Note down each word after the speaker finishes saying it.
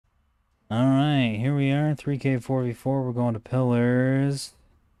Alright, here we are, 3K 4v4, we're going to Pillars.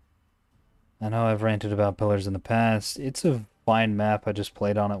 I know I've ranted about Pillars in the past. It's a fine map, I just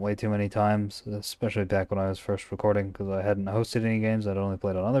played on it way too many times, especially back when I was first recording, because I hadn't hosted any games, I'd only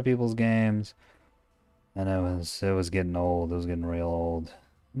played on other people's games. And it was getting old, it was getting real old.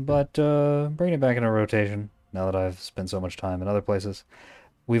 But, bringing it back into rotation, now that I've spent so much time in other places.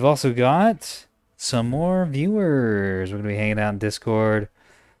 We've also got some more viewers. We're going to be hanging out in Discord.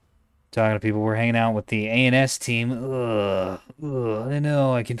 Talking to people, we're hanging out with the ANS team. Ugh, I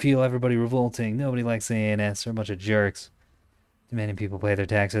know, I can feel everybody revolting. Nobody likes the ANS. They're a bunch of jerks. Too many people pay their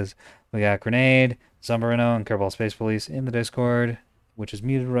taxes. We got Grenade, Zumbarino, and Kerbal Space Police in the Discord, which is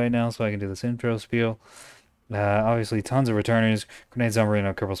muted right now, so I can do this intro spiel. Obviously, tons of returners. Grenade,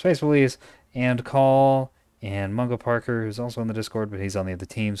 Zumbarino, Kerbal Space Police, and Call, and Mungo Parker, who's also in the Discord, but he's on the other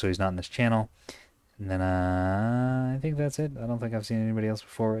team, so he's not in this channel. And then I think that's it. I don't think I've seen anybody else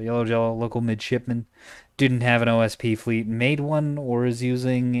before. Yellow Jello, local midshipman. Didn't have an OSP fleet. Made one or is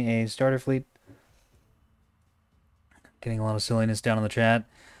using a starter fleet. Getting a lot of silliness down in the chat.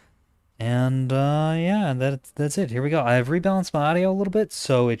 And yeah, that's it. Here we go. I've rebalanced my audio a little bit,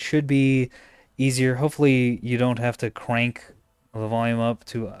 so it should be easier. Hopefully you don't have to crank the volume up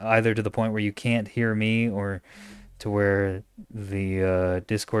to either to the point where you can't hear me or to where the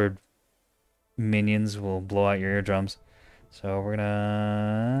Discord minions will blow out your eardrums. So we're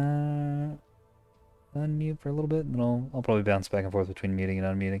gonna unmute for a little bit, and then I'll probably bounce back and forth between muting and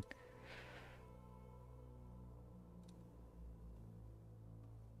unmuting.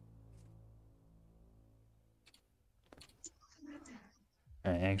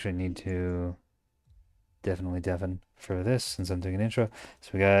 I actually need to definitely deafen for this since I'm doing an intro.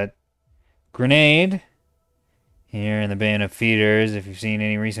 So we got Grenade here in the Band of Feeders. If you've seen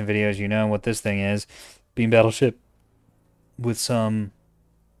any recent videos, you know what this thing is. Beam battleship with some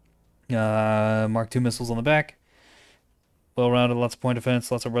Mark II missiles on the back. Well-rounded, lots of point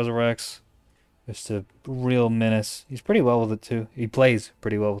defense, lots of resurrects. Just a real menace. He's pretty well with it, too. He plays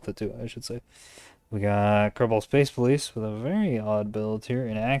pretty well with it, too, I should say. We got Kerbal Space Police with a very odd build here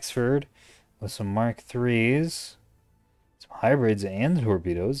in Axford with some Mark IIIs. Some hybrids and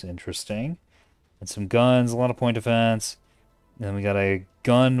torpedoes. Interesting. And some guns, a lot of point defense. And then we got a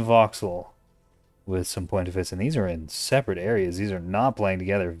gun voxel with some point defense. And these are in separate areas. These are not playing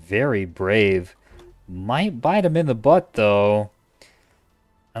together. Very brave. Might bite him in the butt, though.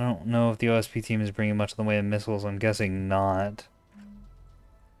 I don't know if the OSP team is bringing much in the way of missiles. I'm guessing not.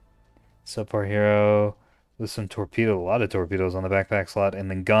 Subpar hero with some torpedo, a lot of torpedoes on the backpack slot, and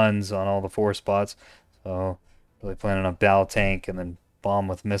then guns on all the 4 spots. So really planning on battle tank and then bomb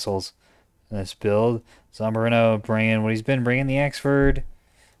with missiles in this build. Zombarino bringing what he's been bringing, the Axford,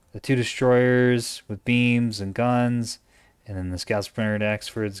 the 2 destroyers with beams and guns, and then the scout sprinter at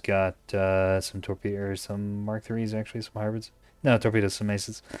Axford's got some torpedoes, some Mark IIIs actually, some hybrids. No, torpedoes, some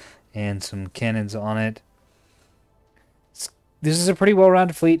aces, and some cannons on it. This is a pretty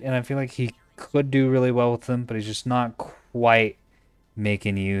well-rounded fleet, and I feel like he could do really well with them, but he's just not quite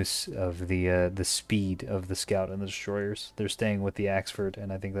making use of the speed of the scout and the destroyers. They're staying with the Axford,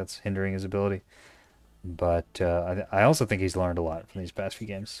 and I think that's hindering his ability. But I also think he's learned a lot from these past few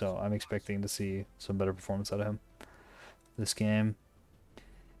games, so I'm expecting to see some better performance out of him this game.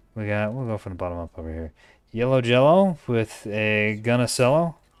 We'll go from the bottom up over here. Yellow Jello with a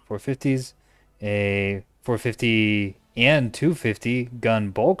Gunacello, 450s, a 450 and 250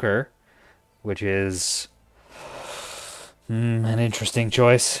 gun Bulker, which is an interesting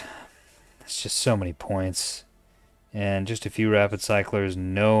choice. It's just so many points. And just a few rapid cyclers,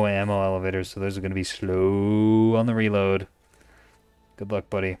 no ammo elevators, so those are going to be slow on the reload. Good luck,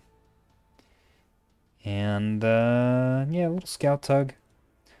 buddy. And, yeah, a little scout tug.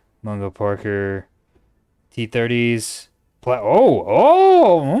 Mungo Parker. T-30s.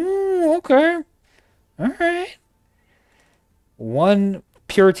 Okay. Alright. 1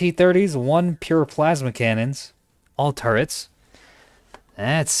 pure T-30s, 1 pure plasma cannons. All turrets.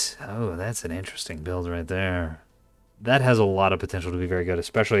 That's an interesting build right there. That has a lot of potential to be very good,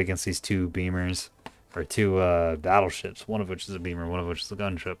 especially against these 2 beamers. Or 2 battleships, one of which is a beamer, one of which is a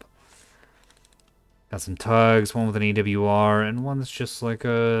gunship. Got some tugs, one with an EWR, and one that's just like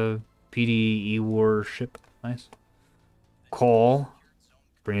a PD E-War ship. Nice. Cole.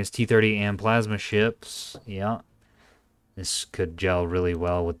 Bring his T-30 and plasma ships. Yeah. This could gel really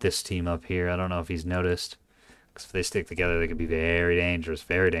well with this team up here. I don't know if he's noticed. Because if they stick together, they could be very dangerous.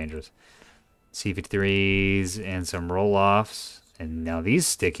 Very dangerous. C-53s and some roll-offs. And now these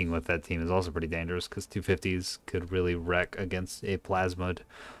sticking with that team is also pretty dangerous. Because 250s could really wreck against a plasmid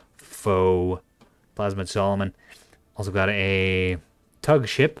foe. Plasmid Solomon. Also got a tug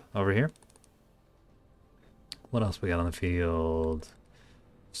ship over here. What else we got on the field?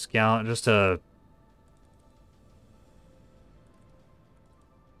 Scout, just a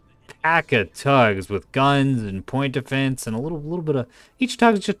pack of tugs with guns and point defense and a little bit of... Each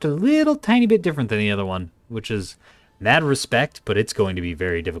tug is just a little tiny bit different than the other one, which is mad respect, but it's going to be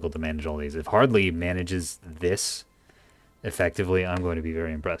very difficult to manage all these. If Hardly manages this effectively, I'm going to be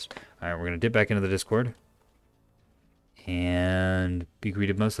very impressed. All right, we're going to dip back into the Discord and be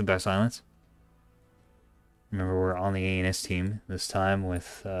greeted mostly by silence. Remember, we're on the ANS team this time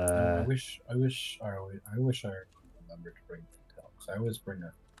with... I wish I remembered to bring Intel, because I always bring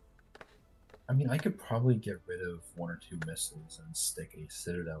a... I mean, I could probably get rid of 1 or 2 missiles and stick a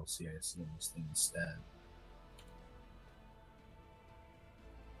Citadel CIC on this thing instead.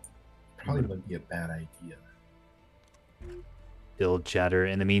 Probably wouldn't be a bad idea. Build chatter.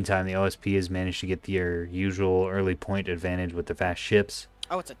 In the meantime, the OSP has managed to get their usual early point advantage with the fast ships.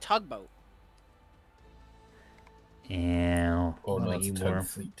 Oh, it's a tugboat. And oh no, it's a tug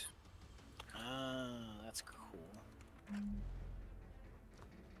fleet. That's cool.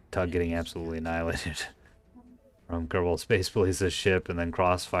 Tug getting absolutely annihilated from Kerbal Space Police's ship, and then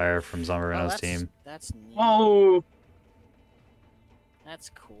Crossfire from Zombarino's team. That's neat. Oh, That's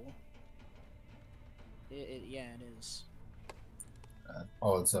cool. Yeah, it is.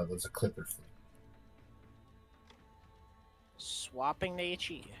 It's a Clipper fleet. Swapping the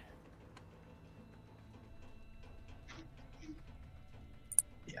HE.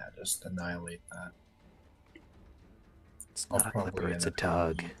 Yeah, just annihilate that. It's not a Clipper, it's a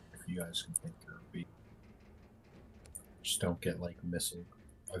tug. If you guys can think or beat. Just don't get like missile.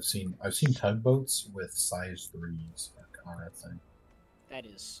 I've seen tugboats with size 3s on that thing. That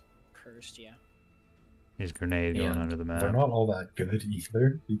is cursed, yeah. His grenade going under the map. They're not all that good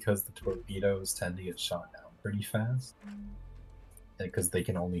either, because the torpedoes tend to get shot down pretty fast. Because they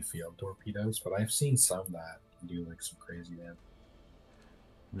can only field torpedoes, but I've seen some that can do like some crazy damage.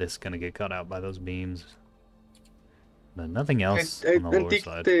 This is gonna get cut out by those beams. But nothing else I on the lower think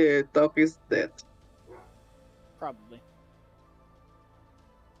side. the top is dead. Probably.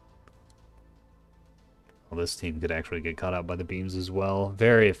 Well, this team could actually get cut out by the beams as well.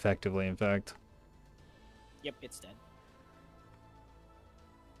 Very effectively, in fact. Yep, it's dead.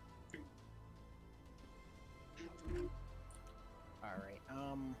 Alright,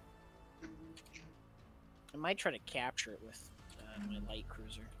 I might try to capture it with my light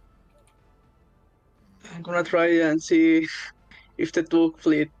cruiser. I'm gonna try and see if the Tug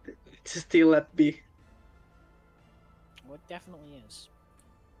fleet is still at B. Well, it definitely is.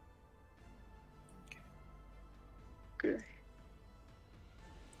 Okay.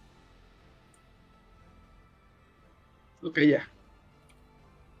 Okay, yeah.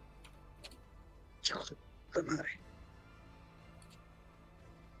 Puta madre.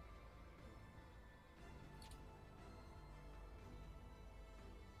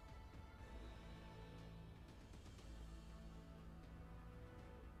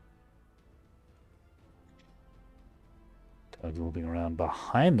 Tug moving around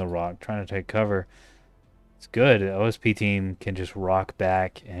behind the rock, trying to take cover. It's good. The OSP team can just rock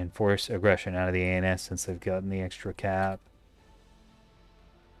back and force aggression out of the ANS since they've gotten the extra cap.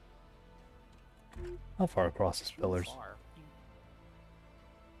 How far across the pillars? Far.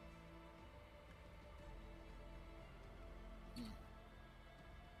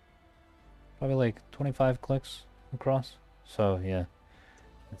 Probably like 25 clicks across. So, yeah.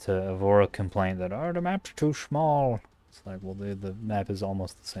 It's a Avora complaint that, oh, the map's too small. It's like, well, the map is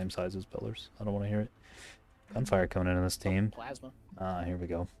almost the same size as pillars. I don't want to hear it. Gunfire coming into this team. Plasma. Here we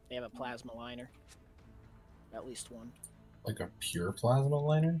go. They have a plasma liner. At least one. Like a pure plasma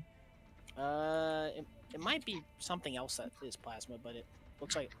liner? It might be something else that is plasma, but it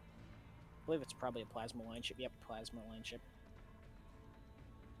looks like... I believe it's probably a plasma line ship. Yep, plasma line ship.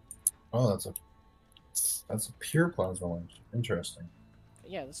 Oh, that's a pure plasma line ship. Interesting.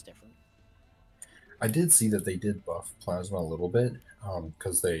 But yeah, that's different. I did see that they did buff plasma a little bit,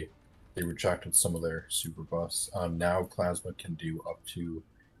 because they retracted some of their super buffs. Now plasma can do up to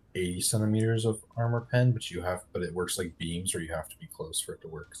 80 centimeters of armor pen, but it works like beams, or you have to be close for it to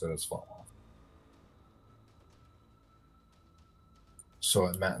work, so it does fall off.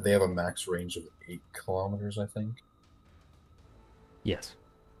 So they have a max range of 8 kilometers, I think. Yes.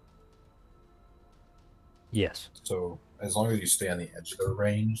 Yes. So as long as you stay on the edge of their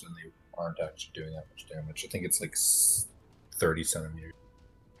range, then they aren't actually doing that much damage. I think it's like 30 centimeters.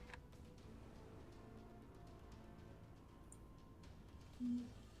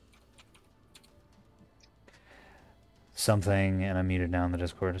 Something, and I'm muted now in the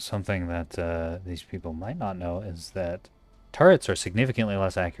Discord, something that these people might not know is that turrets are significantly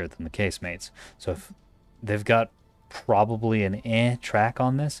less accurate than the casemates. So if they've got probably an track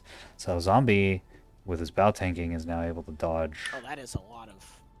on this. So Zombie, with his bow tanking, is now able to dodge Oh, that is a lot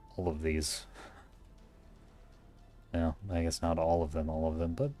of. all of these. No, I guess not all of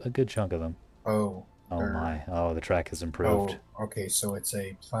them, but a good chunk of them. Oh. Oh my. Oh, the track has improved. Oh, okay. So it's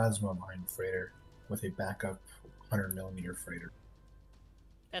a plasma mine freighter with a backup 100mm freighter.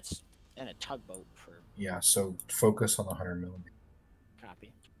 That's and a tugboat for Yeah. So focus on the 100mm.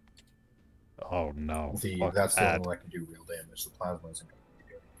 copy. Oh no. That's the only one that can do real damage. The plasma isn't going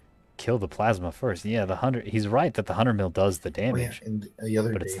to do. Kill the plasma first. Yeah, the 100. He's right that the 100 mil does the damage. Oh, yeah. And the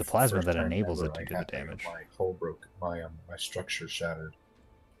other but day, it's the for plasma first that time enables ever, it to do the damage. My hull broke. My structure shattered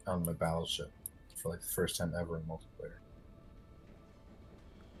on my battleship for like the first time ever in multiplayer.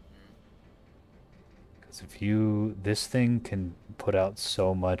 Because if you, this thing can put out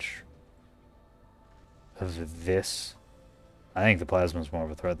so much of this. I think the plasma is more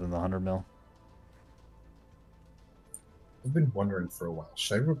of a threat than the 100 mil. I've been wondering for a while,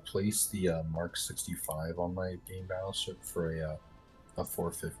 should I replace the Mark 65 on my game battleship for a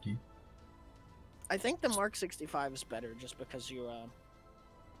 450? I think the Mark 65 is better just because you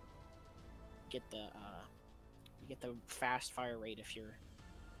get the fast fire rate if you're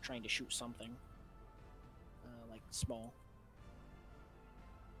trying to shoot something like small.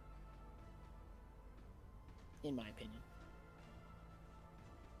 In my opinion.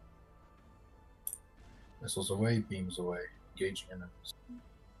 Missiles away, beams away, engaging enemies. I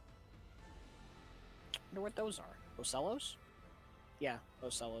wonder what those are. Ocellos? Yeah,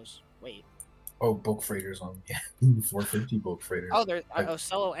 Ocellos. Wait. Oh, bulk freighters on 450 bulk freighters. Oh, there's an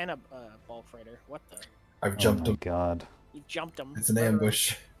Ocello and a bulk freighter. What the? I've jumped Oh my them. god. You jumped them. It's an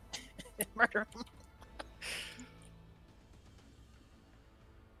ambush. Murder them.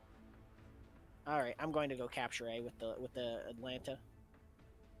 All right, I'm going to go capture A with the Atlanta.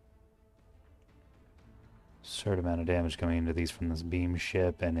 Absurd amount of damage coming into these from this beam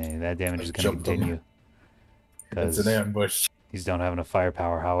ship, and that damage is going to jumped them. continue. It's an ambush. These don't have enough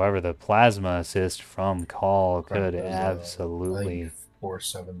firepower. However, the plasma assist from Call could There's, absolutely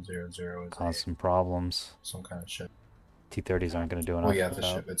 4700 cause some problems. some kind of ship. T-30s aren't going to do enough. Oh yeah, the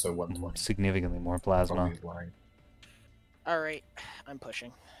ship. It's a 120. Significantly more plasma. All right, I'm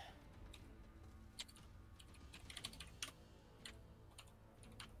pushing.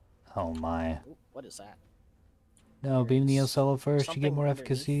 Oh my. Ooh, what is that? No, beam the Ocello first. You get something more underneath.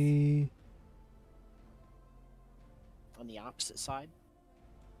 efficacy. On the opposite side?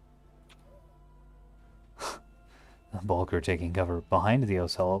 The Bulker taking cover behind the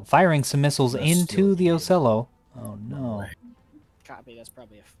Ocello, firing some missiles into the Ocello. Oh no. Copy. That's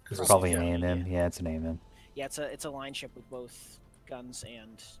probably a. It's probably an AMM. Yeah, it's an AMM. Yeah, it's a line ship with both guns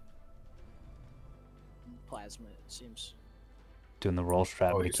and plasma. It seems. Doing the roll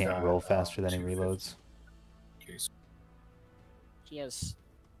strat, but he he's can't got, roll faster than he 250. reloads. He has.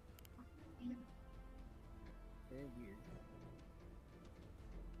 Very weird.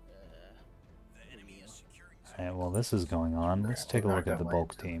 Alright, well this is going on. Let's take a look at the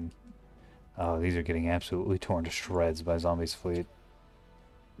bulk team. Oh, these are getting absolutely torn to shreds by Zombie's fleet.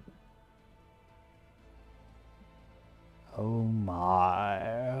 Oh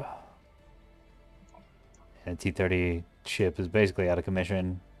my. And T-30 ship is basically out of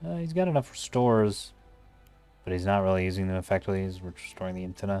commission. He's got enough stores, but he's not really using them effectively. He's restoring the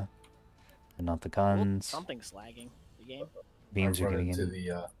antenna and not the guns. Something's lagging. The game. Beams are getting into in.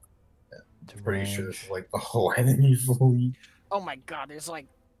 the To pretty sure range. it's like the whole enemy fleet. Oh my god! There's like,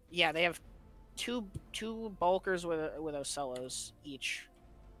 yeah, they have two bulkers with Ocellos each.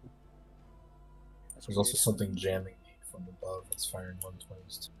 That's There's weird. also something jamming me from above that's firing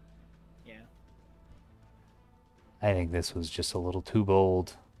 120s. Yeah. I think this was just a little too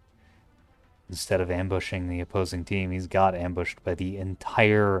bold. Instead of ambushing the opposing team, he's got ambushed by the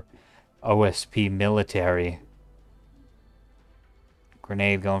entire OSP military.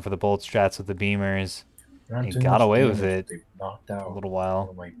 Grenade going for the bolt strats with the beamers. He got away with it They've knocked out a little one while,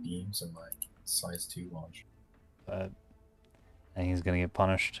 of my beams and my size 2 launch. but I think he's going to get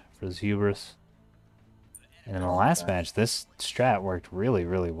punished for his hubris. And in the last match, this strat worked really,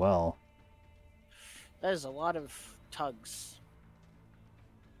 really well. That is a lot of tugs.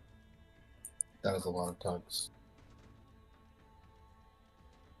 That is a lot of tugs.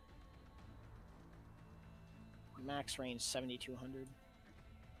 Max range 7,200.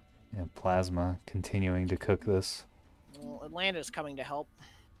 Yeah, Plasma continuing to cook this. Well, Atlanta's coming to help.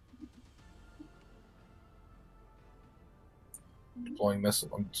 Deploying missile.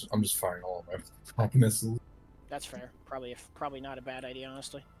 I'm just firing all of my missiles. That's fair. Probably not a bad idea,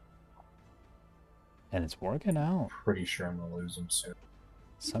 honestly. And it's working out. Pretty sure I'm gonna lose them soon.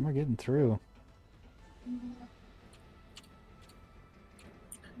 Some are getting through.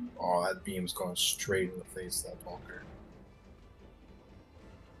 Oh, that beam's going straight in the face of that bunker.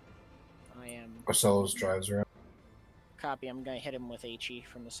 I am. Marcelo's drives around. Copy. I'm gonna hit him with HE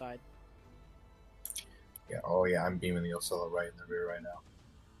from the side. Yeah, oh yeah, I'm beaming the Ocello right in the rear right now.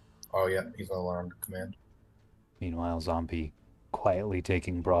 Oh yeah, he's no longer under command. Meanwhile, Zombie quietly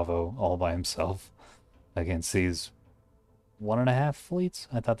taking Bravo all by himself against these 1.5 fleets.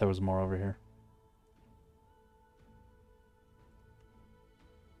 I thought there was more over here.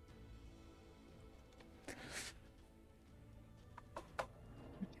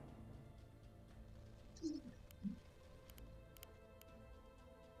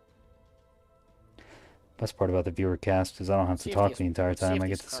 Best part about the viewer cast is I don't have to See if talk these- the entire see if time. I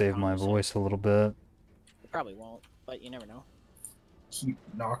get these to save my Carconos will- voice a little bit. It probably won't, but you never know. Keep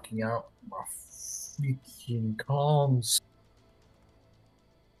knocking out my freaking comms.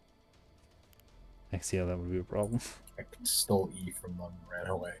 I see how that would be a problem. I stole E from them and ran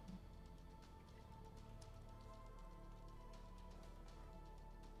away.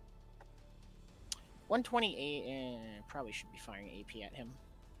 $128 and probably should be firing AP at him.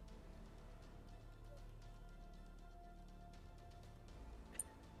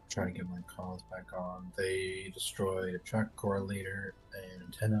 Trying to get my comms back on. They destroyed a track correlator and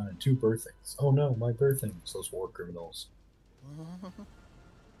antenna and 2 birthings. Oh no, my birthings! Those war criminals.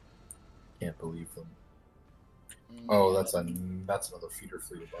 Can't believe them. Oh, Yeah, that's another feeder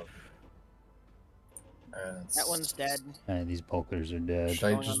fleet above me. And that one's dead. And these bulkers are dead. Should I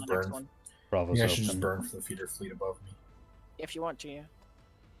Going on just the next burn? one. Bravo's Yeah, I should just open. burn for the feeder fleet above me. If you want to, yeah.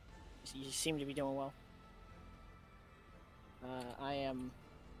 You seem to be doing well.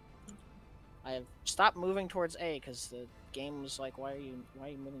 I have stopped moving towards A because the game was like, why are you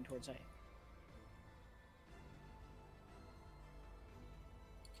moving towards A?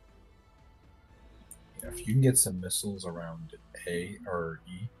 Yeah, if you can get some missiles around A or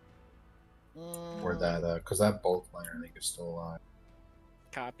E, or that, because that bulk liner I think is still alive.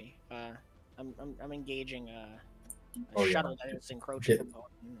 Copy. I'm engaging a Oh, yeah. shuttle that is encroaching Get- upon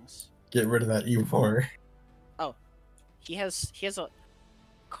us. Get rid of that E4. He has a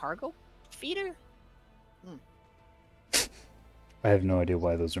cargo feeder. I have no idea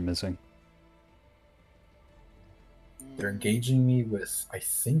why those are missing. They're engaging me with, I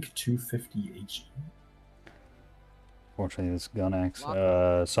think, 250 HE. Fortunately, this gun axe.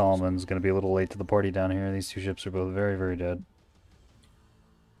 Lock. Solomon's going to be a little late to the party down here. These 2 ships are both very, very dead.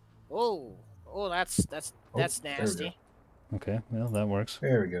 Oh, that's there we nasty. Okay, well, that works.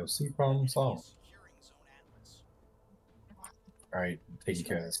 There we go. See, problem solved. Alright, taking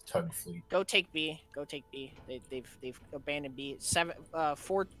care of this tug fleet. Go take B. Go take B. They've abandoned B.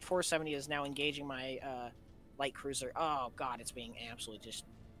 470 is now engaging my light cruiser. Oh god, it's being absolutely just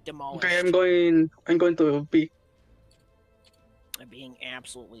demolished. Okay, I'm going to B. I'm being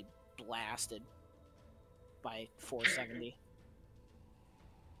absolutely blasted by 470.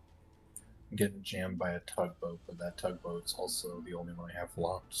 I'm getting jammed by a tugboat, but that tugboat's also the only one I have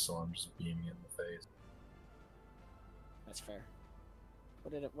locked, so I'm just beaming it in the face. That's fair.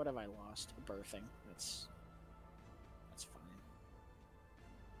 What have I lost? Birthing. That's fine.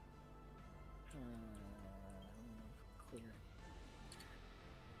 Clear.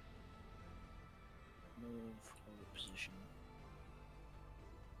 Move forward position.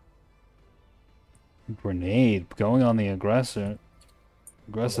 Grenade going on the aggressive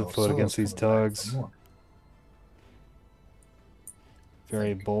Although foot against Solo's these coming back tugs. for more.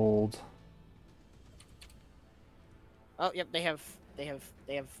 Very bold. Oh, yep, they have.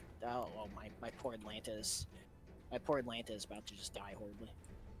 Oh, my poor Atlanta is about to just die horribly.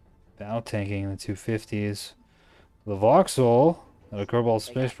 Bow tanking the 250s. The Vauxhall, a Kerbal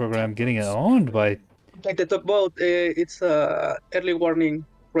They space got program, getting it tugboats. owned by Like the tugboat, it's a early warning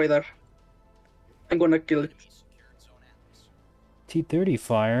radar. I'm gonna kill it. T-30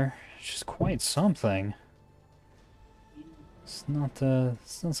 fire. It's just quite something. It's not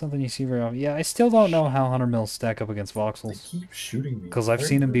something you see very often. Yeah, I still don't know how 100 mils stack up against They Vauxhalls. keep shooting me. Because I've Very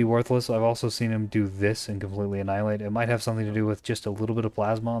seen him be good. worthless. I've also seen him do this and completely annihilate. It might have something to do with just a little bit of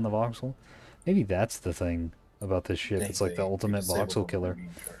plasma on the Vauxhall. Maybe that's the thing about this ship. Think It's like the they ultimate disabled Vauxhall them killer. beam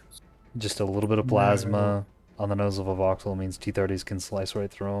turrets. Just a little bit of plasma on the nose of a Vauxhall means T-30s can slice right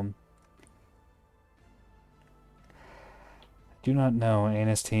through them. Do not know.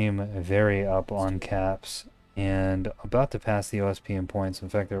 Anna's team very up on caps and about to pass the OSP in points. In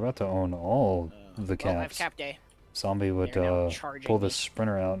fact, they're about to own all of the Oh, I have caps. capped A. Zombie would They're now charging pull me. the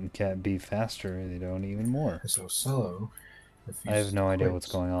sprinter out and Cat B faster. They don't even more. So Solo I have refuses no to idea quit,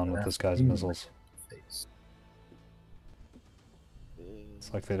 what's going on so with I this have to guy's beam him missiles. right in the face.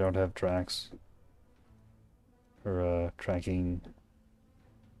 It's like they don't have tracks. or tracking.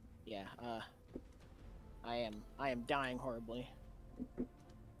 Yeah. I am dying horribly.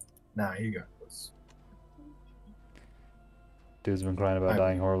 Nah, you got this. Dude's been crying about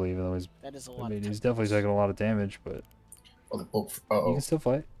dying horribly, even though he's. That is a I lot. mean, of he's definitely taking a lot of damage, but Oh, the bulk. you Uh-oh. can still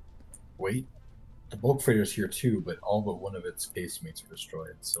fight. Wait. The bulk freighter's here too, but all but one of its casemates are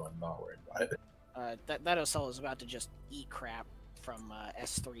destroyed, so I'm not worried about it. That Ocel is about to just eat crap from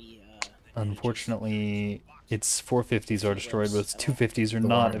S3. Unfortunately, its 450s are destroyed, but its 250s are The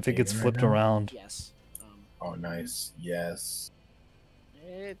not. one If it gets right flipped now? around, Yes. Oh, nice. Yes.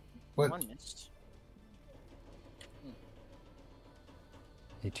 One What? missed.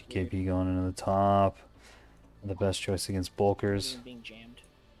 ATKP going into the top. The best choice against bulkers. Even being jammed.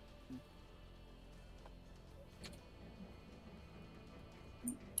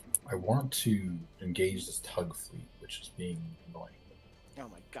 I want to engage this tug fleet, which is being annoying. Oh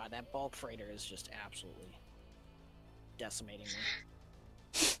my god, that bulk freighter is just absolutely decimating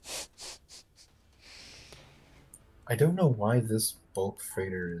me. I don't know why this bulk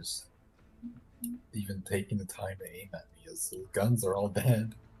freighter is even taking the time to aim at me, as the guns are all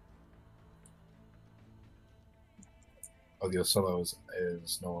dead. Oh, the Ocelo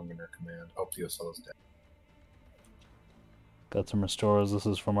is no longer under command. Oh, the Ocelo's dead. Got some restorers. This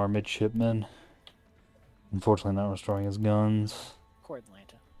is from our midshipman. Unfortunately, not restoring his guns. Poor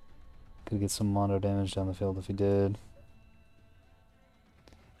Atlanta. Could get some mono damage down the field if he did.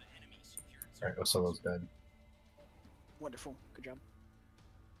 Alright, Ocelo's dead. Wonderful. Good job.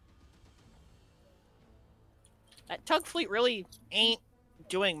 That tug fleet really ain't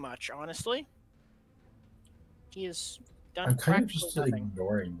doing much, honestly. He has done I'm kind of practically just nothing.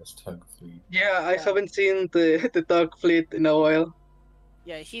 ignoring this tug fleet. Yeah, I Yeah. haven't seen the tug fleet in a while.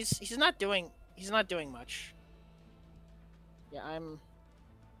 Yeah, he's not doing much. Yeah, I'm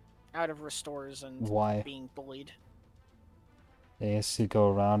out of restores and Why? being bullied. They has to go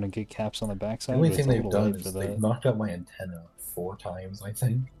around and get caps on the The backside. only but thing it's a they've little done late for is they've that. knocked out my antenna 4 times, I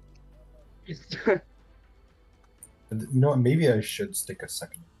think. And you know what? Maybe I should stick a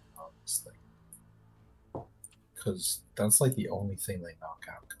second on this thing. Because that's like the only thing they knock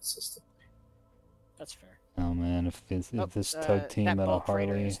out consistently. That's fair. Oh man, if Oh, this tug team that at a bulk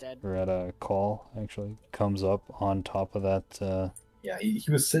freighter Harley is dead. or at a call actually comes up on top of that, Yeah, he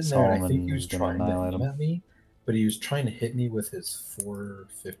was sitting there, and I think Solomon he was is gonna trying to annihilate aim him. at me, but he was trying to hit me with his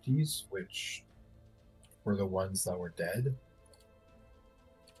 450s, which were the ones that were dead.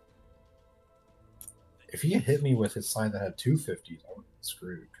 If he had hit me with his side that had 250s, I would have been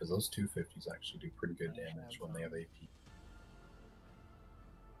screwed, because those 250s actually do pretty good damage when they have AP.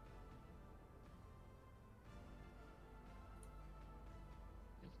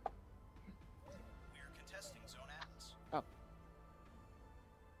 Oh.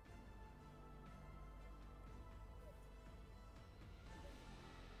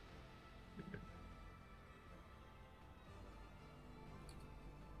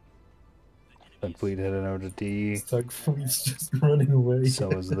 Tug fleet heading over to D. This tug fleet's just running away.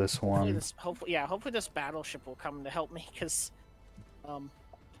 So is this Hopefully one. hopefully this battleship will come to help me, because,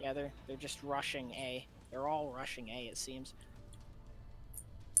 yeah, they're just rushing A. They're all rushing A, it seems.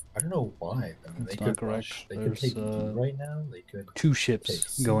 I don't know why. I mean, That's they not could rush. correct. They could There's, take E right now. They could. 2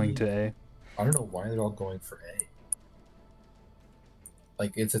 ships take going C. to A. I don't know why they're all going for A.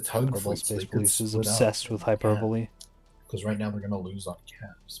 Like, it's a tug Hyperbole fleet, so Space they could Police is split up obsessed with hyperbole. because right now they're going to lose on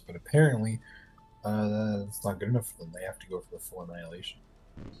caps. But apparently, that's not good enough for them. They have to go for the full annihilation.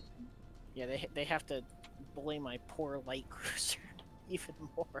 Yeah, they have to bully my poor light cruiser even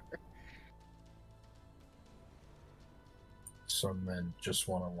more. Some men just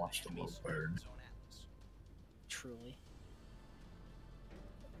want to watch the world burn. Truly.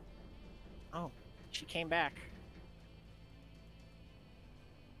 Oh, she came back.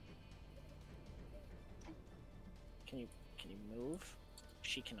 Can you move?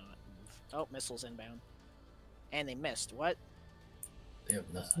 She cannot move. Oh, missiles inbound. And they missed. What? They have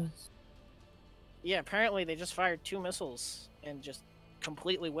missiles? Yeah, apparently they just fired 2 missiles and just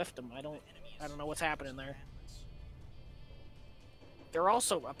completely whiffed them. I don't know what's happening there. They're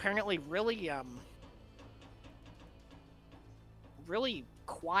also apparently really really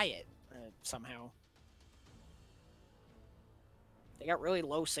quiet somehow. They got really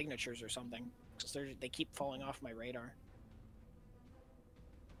low signatures or something, because they keep falling off my radar.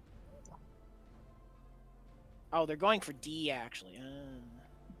 Oh, they're going for D actually.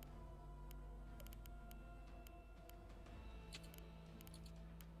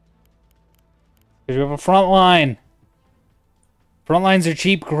 Because you have a front line. Front lines are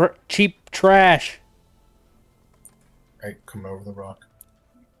cheap trash. Alright, coming over the rock.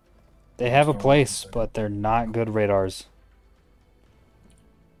 They have a What's going on place, there? but they're not good radars.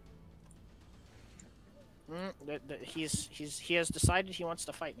 He has decided he wants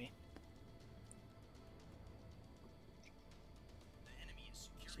to fight me.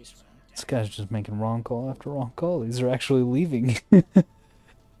 Ceasefire. This guy's just making wrong call after wrong call. These are actually leaving.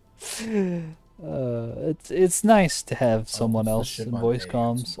 It's nice to have someone what's the else ship in on voice A? It's a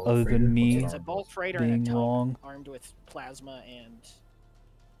comms bulk other freighter? than What's me it It's a on? bulk freighter being and a tug wrong. armed with plasma and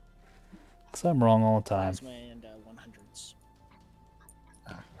Because I'm wrong all the time. 100s.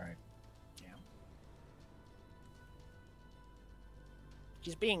 Ah, alright.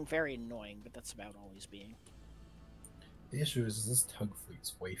 He's being very annoying, but that's about all he's being. The issue is this tug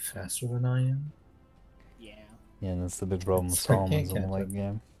fleet's way faster than I am. Yeah. Yeah, that's the big problem with It's- I can't Solomon's in the catch late up.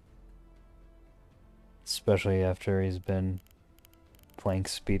 game. Especially after he's been playing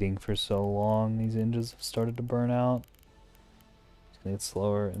speeding for so long, these engines have started to burn out. It's gonna get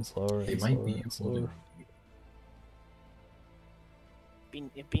slower and slower They and might slower be and holding slower.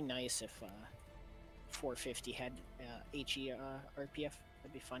 It'd be nice if 450 had HE RPF.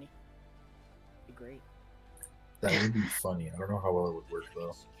 That'd be funny. Be great. That would be funny. I don't know how well it would work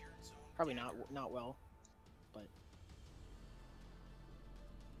though. Probably not well, but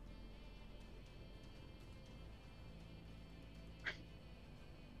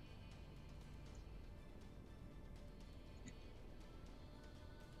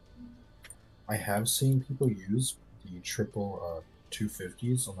I have seen people use the triple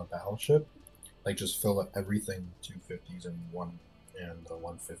 250s on the battleship, like just fill up everything 250s and the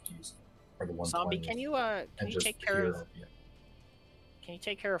 150s or the 120s. Zombie, can you and just take care pure of RPM. can you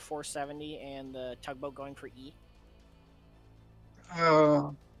take care of 470 and the tugboat going for E?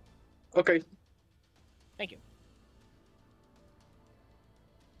 Okay. Thank you.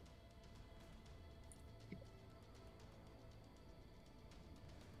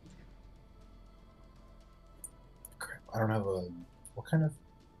 Crap, I don't have a what kind of?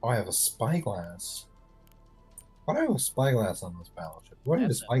 Oh, I have a spyglass. Why do I have a spyglass on this battleship? What do I need a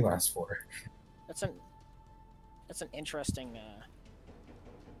That's a- spyglass for? That's an interesting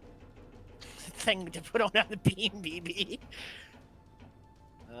thing to put on the beam, BB.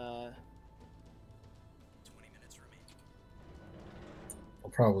 20 minutes remaining. I'll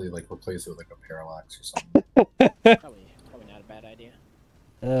probably like replace it with like a parallax or something. Probably not a bad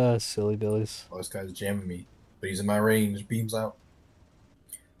idea. Silly billies. Oh, this guy's jamming me, but he's in my range. Beams out.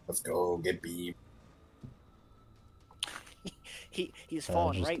 Let's go get beam. He's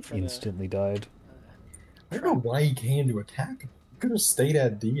fallen Just right for instantly died. I don't know why he came to attack him. He could have stayed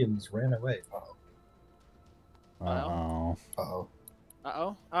at D and just ran away. Uh-oh. Uh-oh.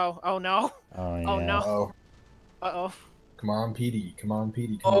 Uh-oh. Oh no. Oh, yeah. Oh, no. Uh-oh. Uh-oh. Come on, PD. Come on,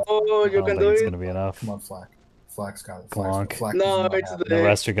 PD. Come on. Oh, I you don't can think do it's it. gonna be enough. Come on, Flack. Flack's got it. Clonk. Flack No, does not it's have the- it. The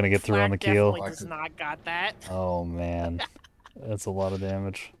rest are gonna get through on the Flack keel. definitely does not got that. Oh, man. That's a lot of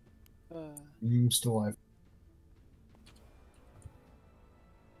damage. Still alive.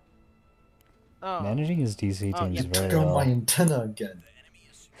 Oh. Managing his DC Oh, teams yeah. very Took on my well. antenna again. The enemy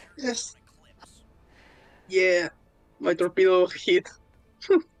is Yes. securing an eclipse. Yeah. My torpedo hit.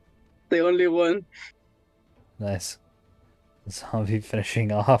 The only one. Nice. Zombie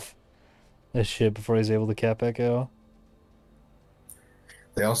finishing off this shit before he's able to cap Echo.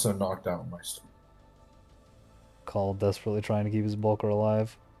 They also knocked out my storm. Call desperately trying to keep his bulker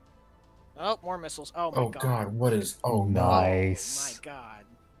alive. Oh, more missiles. Oh my Oh god, what is? Oh no! Nice. Oh my god.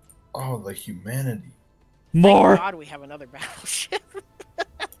 Oh, the humanity. More! Thank God we have another battleship.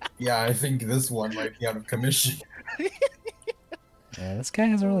 Yeah, I think this one might be out of commission. Yeah, this guy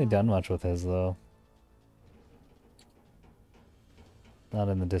hasn't really done much with his, though. Not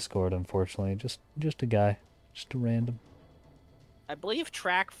in the Discord, unfortunately. Just a guy. Just a random. I believe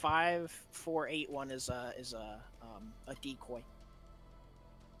track 5481 is a decoy.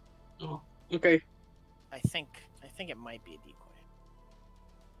 Oh, okay. I think it might be a decoy.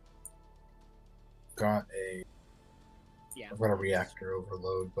 Got a. Yeah. I've got a reactor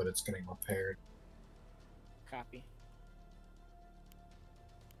overload, but it's getting repaired. Copy.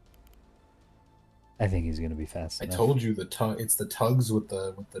 I think he's gonna be fast I enough. told you it's the tugs with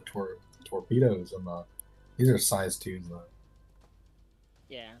the torpedoes and these are size 2s though.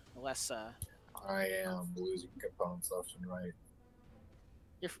 Yeah. Less. I am losing components left and right.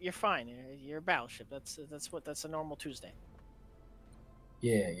 You're fine. You're a battleship. That's a normal Tuesday.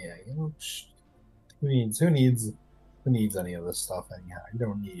 Yeah, you know, who needs any of this stuff anyhow? You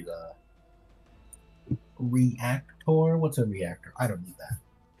don't need a reactor. What's a reactor? I don't need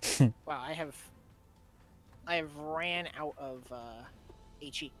that. Wow. I have ran out of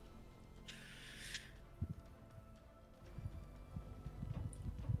HE.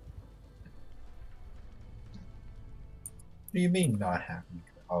 What do you mean not happening?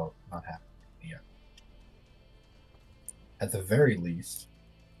 Oh, not happening. Yeah. At the very least,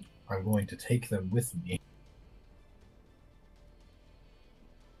 I'm going to take them with me.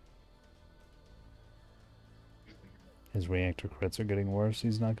 His reactor crits are getting worse.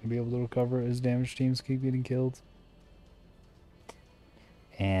 He's not going to be able to recover. His damage teams keep getting killed.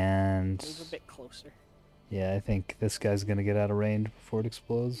 And Move a bit closer. yeah, I think this guy's going to get out of range before it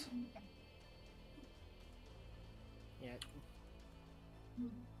explodes. Yeah.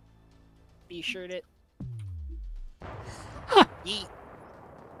 Be sure it. Yeet.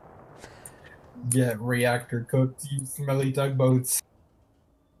 Get reactor cooked, you smelly tugboats.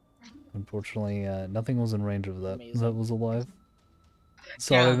 Unfortunately, nothing was in range of that. Amazing. That was alive.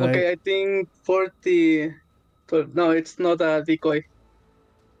 Sorry, Yeah, mate. okay, I think 40. No, it's not a decoy.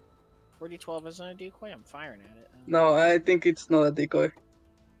 4012 isn't a decoy? I'm firing at it. No, I think it's not a decoy.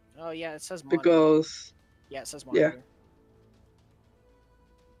 Oh, yeah, it says monitor. Because. Yeah, it says Yeah. monitor.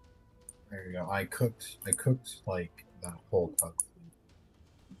 There you go. I cooked like that whole tug.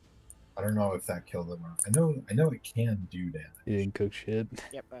 I don't know if that killed them or I know it can do damage. He didn't cook shit.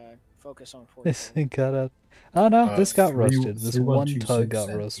 Yep, focus on This 4012. thing got up. Oh no, this got roasted. This one 3126 tug got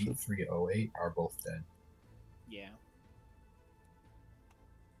and roasted. 8308 are both dead. Yeah.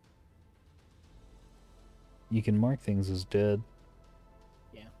 You can mark things as dead.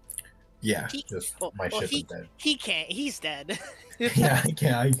 Yeah, He- just well, my ship he, is dead. He can't. He's dead. Yeah,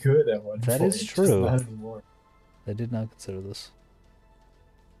 I could at one That point. is just true. not anymore. I did not consider this.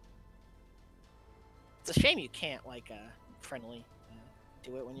 It's a shame you can't, like, friendly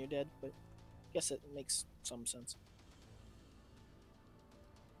do it when you're dead, but I guess it makes some sense.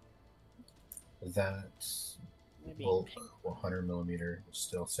 That Maybe bulk 100 millimeter is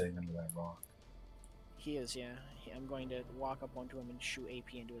still sitting under that rock. he is, yeah. I'm going to walk up onto him and shoot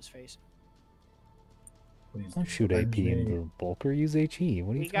AP into his face. Please Don't shoot avenge AP me. into bulk or use HE.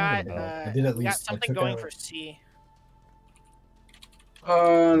 What are you We talking got, about? I did at we got least- I something took going out- for C.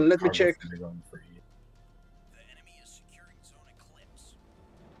 Let me Cargo check. freighter going for E.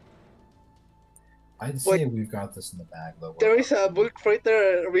 I'd say we've got this in the bag though. There is a bulk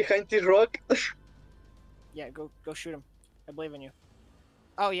freighter behind this rock. Yeah, go shoot him. I believe in you.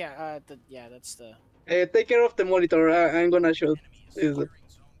 Oh yeah, that's the. Take care of the monitor. I'm gonna shoot. Is it?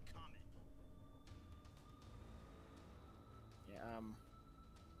 Yeah,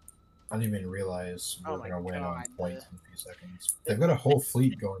 I didn't even realize Oh we're my gonna win on God, points in a few seconds. They've got a whole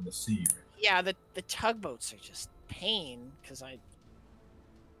fleet going to sea. Right? yeah, the tugboats are just pain because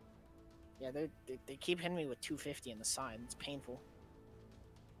they keep hitting me with 250 in the side. It's painful.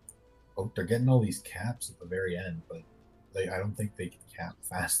 Oh, they're getting all these caps at the very end, but I don't think they can cap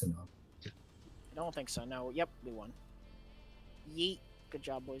fast enough. I don't think so. No. Yep, we won. Yeet. Good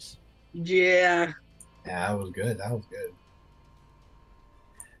job, boys. Yeah. Yeah, that was good. That was good.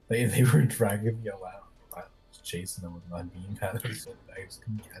 They were dragging me around. I was chasing them with my beam paddles, and I just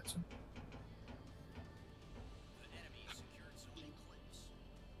couldn't catch them.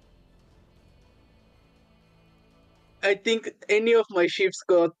 I think any of my ships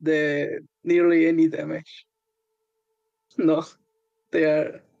got nearly any damage. No, they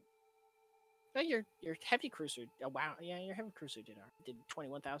are. Oh, your heavy cruiser. Oh wow. Yeah, your heavy cruiser did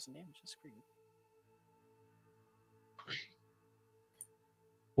 21,000 damage. That's great.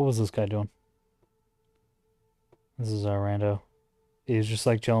 What was this guy doing? This is our rando. He was just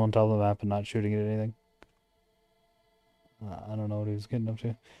like chilling on top of the map and not shooting at anything. I don't know what he was getting up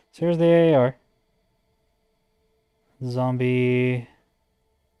to. So here's the AR. Zombie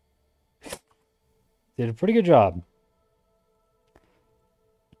did a pretty good job.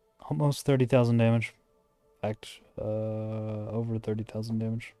 Almost 30,000 damage. In fact, over 30,000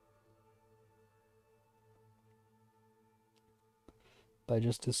 damage. By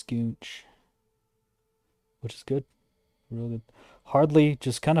just a scooch. Which is good. Real good. Hardly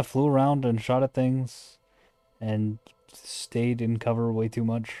just kind of flew around and shot at things. And stayed in cover way too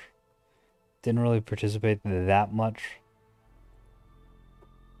much. Didn't really participate that much.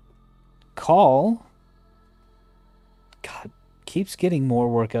 Call. God, keeps getting more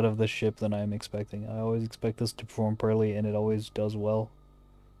work out of this ship than I'm expecting. I always expect this to perform poorly, and it always does well.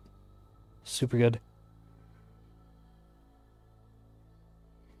 Super good.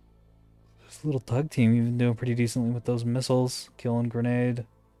 This little tug team even doing pretty decently with those missiles. Killing grenade.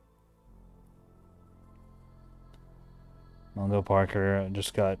 Mongo Parker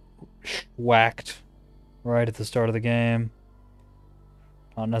just got whacked right at the start of the game.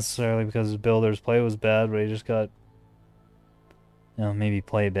 Not necessarily because his builder's play was bad, but he just got, maybe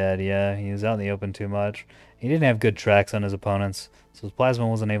play bad, yeah. He was out in the open too much. He didn't have good tracks on his opponents, so his plasma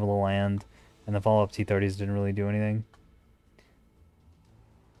wasn't able to land, and the follow-up T-30s didn't really do anything.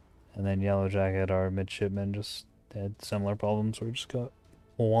 And then Yellow Jacket, our midshipman, just had similar problems where he just got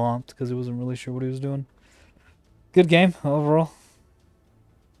whomped because he wasn't really sure what he was doing. Good game overall.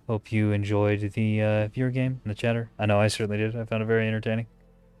 Hope you enjoyed the viewer game and the chatter. I know I certainly did. I found it very entertaining.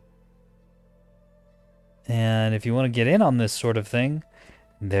 And if you want to get in on this sort of thing,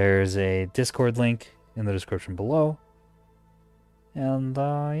 there's a Discord link in the description below. And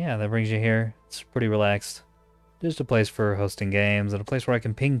yeah, that brings you here. It's pretty relaxed. Just a place for hosting games and a place where I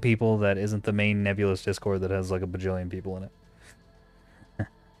can ping people that isn't the main Nebulous Discord that has like a bajillion people in it.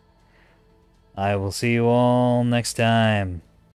 I will see you all next time.